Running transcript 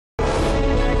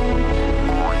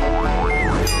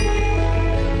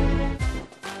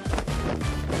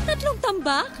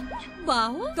tambak?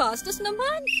 Wow, gastos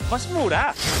naman. Mas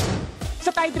mura. Sa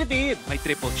Tide Tripid, may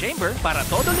triple chamber para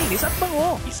todo linis at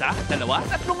bango. Isa, dalawa,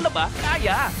 tatlong laba,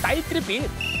 kaya. Tide Tripid.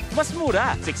 Mas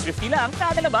mura, $6.50 lang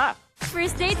kada laba.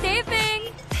 First day taping!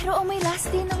 Pero may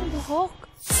last day ng buhok.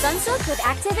 Sunsilk with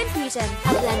Activ-Infusion.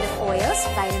 A blend of oils,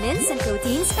 vitamins, and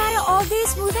proteins para all-day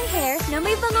smoothing hair na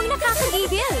may bangong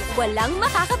nakakagigil. Walang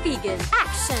makakapigil.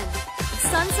 Action!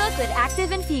 Sunsilk with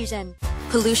Activ-Infusion.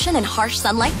 Pollution and harsh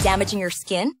sunlight damaging your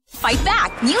skin? Fight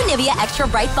back! New Nivea Extra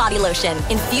Bright Body Lotion.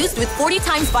 Infused with 40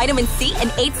 times vitamin C and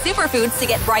 8 superfoods to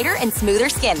get brighter and smoother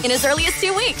skin in as early as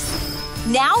 2 weeks.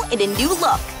 Now in a new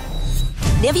look.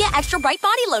 Nivea Extra Bright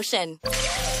Body Lotion.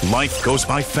 Life goes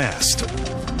by fast.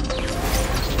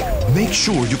 Make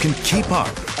sure you can keep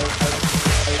up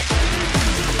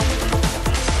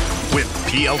with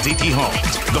PLDT Home,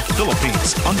 the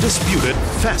Philippines' undisputed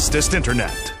fastest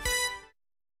internet.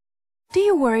 Do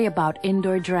you worry about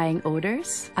indoor drying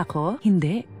odors? Ako,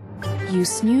 hindi.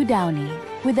 Use new Downy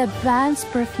with advanced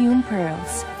perfume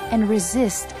pearls and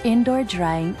resist indoor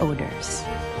drying odors.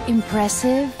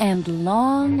 Impressive and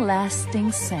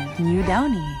long-lasting scent. New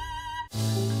Downy.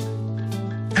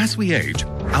 As we age,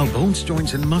 our bones,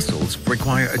 joints, and muscles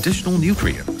require additional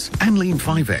nutrients. Anlene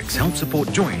 5X helps support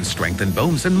joints, strengthen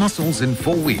bones and muscles in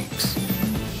 4 weeks.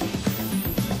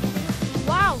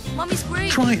 Wow, Mommy's great!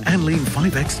 Try Anlene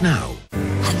 5X now.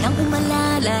 Hanggang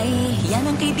umalalay, yan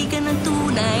ang kaibigan ng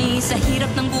tunay. Sa hirap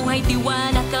ng buhay,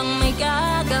 tiwala kang may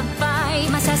gagabay.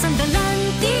 Masasandalan,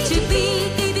 TGB,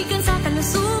 kaibigan sa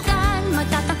kalusugan.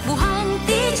 Magtatakbuhan,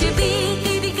 TGB,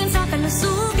 kaibigan sa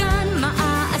kalusugan.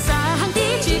 Maaasahan,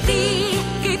 TGB,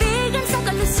 kaibigan sa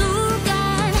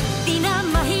kalusugan. Di na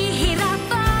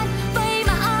mahihirapan, may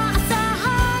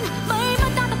maaasahan. May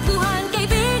magtatakbuhan,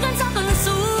 kaibigan sa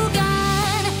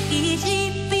kalusugan.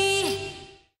 TGB.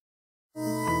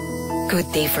 Good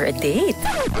day for a date.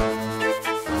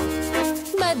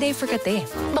 Bad day for kate.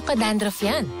 Baka dandruff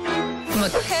yan.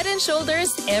 Mag Head and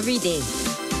Shoulders every day.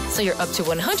 So you're up to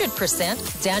 100%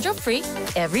 dandruff-free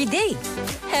every day.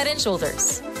 Head and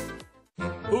Shoulders.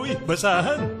 Uy,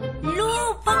 basahan!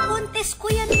 Lo, pang-contest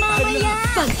ko yan mamaya.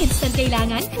 Pag instant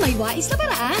kailangan, may wais na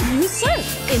paraan. Use Surf.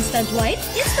 Instant white,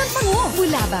 instant bango.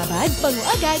 Mula babad, bango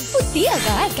agad, puti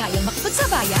agad. Kayang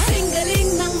makipagsabayan.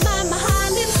 Singgaling ng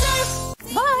mamahalin Surf.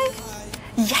 Bye!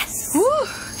 Yes! Woo!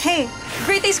 Hey,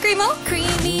 great ice cream, oh!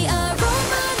 Creamy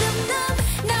aroma, dum-dum.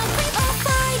 Now cream all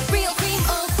fine. Real cream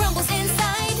all crumbles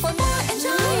inside. For more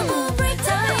enjoyable break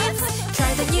times. Try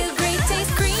the new great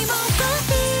taste cream all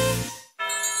coffee.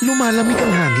 Lumalamig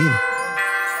ang hangin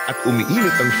at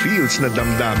umiinit ang fields na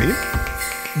damdamin.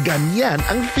 Ganyan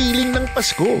ang feeling ng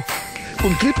Pasko.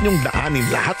 Kung trip niyong daanin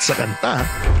lahat sa kanta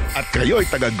at kayo'y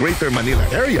taga Greater Manila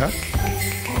area,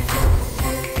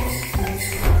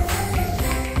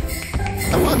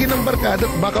 tawagin ang barkada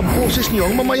at baka boses niyo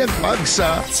ang mamayagpag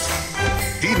sa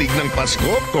Tinig ng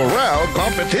Pasko Choral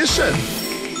Competition.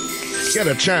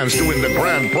 Get a chance to win the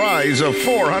grand prize of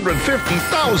 450,000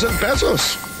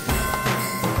 pesos.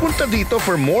 Punta dito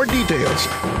for more details.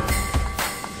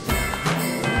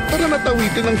 Para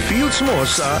natawitin ang fields mo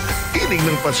sa Tinig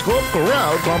ng Pasko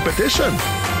Choral Competition.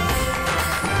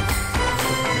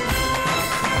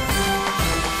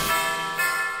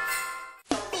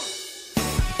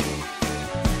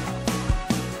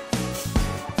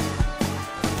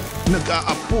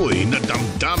 Nag-Aapoy na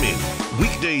Damdamin.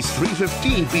 Weekdays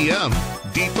 3:15 p.m.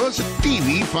 dito sa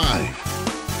TV5.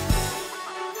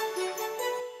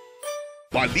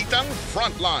 Balitang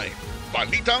Frontline.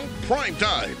 Balitang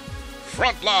Primetime.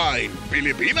 Frontline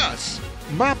Pilipinas.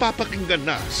 Mapapakinggan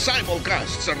na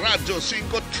simulcast sa Radyo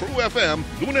 5 True FM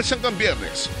Lunes hanggang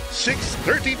Biyernes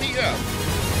 6:30 p.m.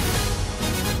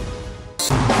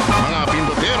 Mga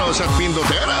pindoteros at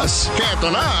pindoteras,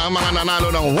 keto na ang mga nanalo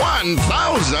ng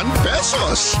 1,000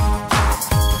 pesos.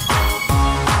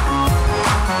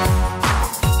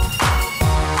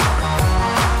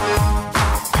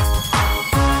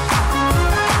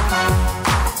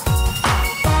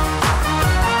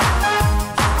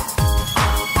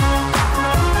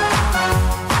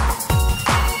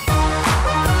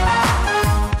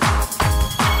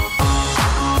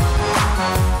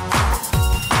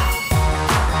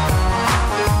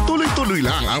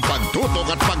 Ang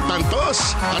pagtutok at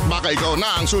pagtantos at baka ikaw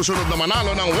na ang susunod na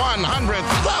manalo ng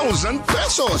 100,000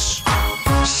 pesos.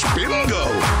 SpinGo.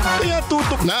 Kaya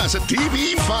tutok na sa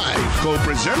TV5.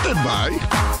 Co-presented by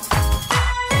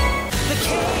The K